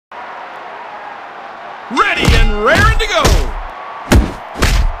ready and raring to go.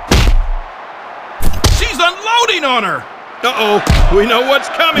 She's unloading on her. Uh-oh, we know what's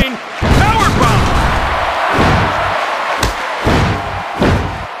coming. Powerbomb.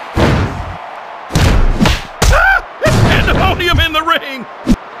 Ah, it's pandemonium in the ring.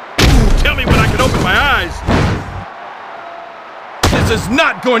 Ooh, tell me when I can open my eyes. This is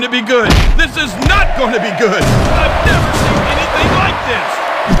not going to be good. This is not going to be good. I've never seen anything like this.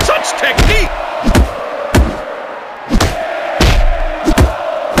 Such technique.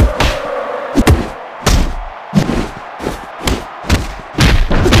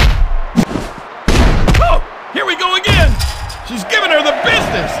 Oh, here we go again. She's giving her the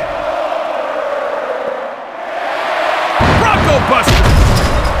business. Bronco Buster.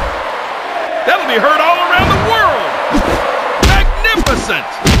 That'll be heard all around the world. Magnificent.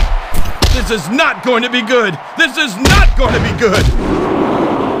 This is not going to be good. This is not going to be good.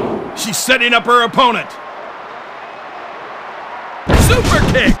 She's setting up her opponent. Super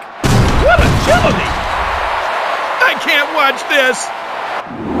kick. What agility. I can't watch this.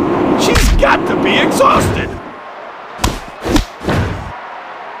 She's got to be exhausted.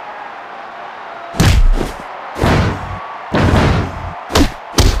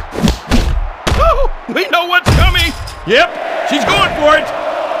 Oh, we know what's coming. Yep, she's going for it.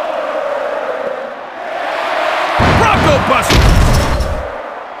 Bronco Buster.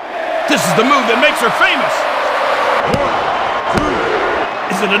 This is the move that makes her famous. 1, 2.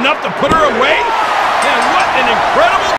 Is it enough to put her away? And what an incredible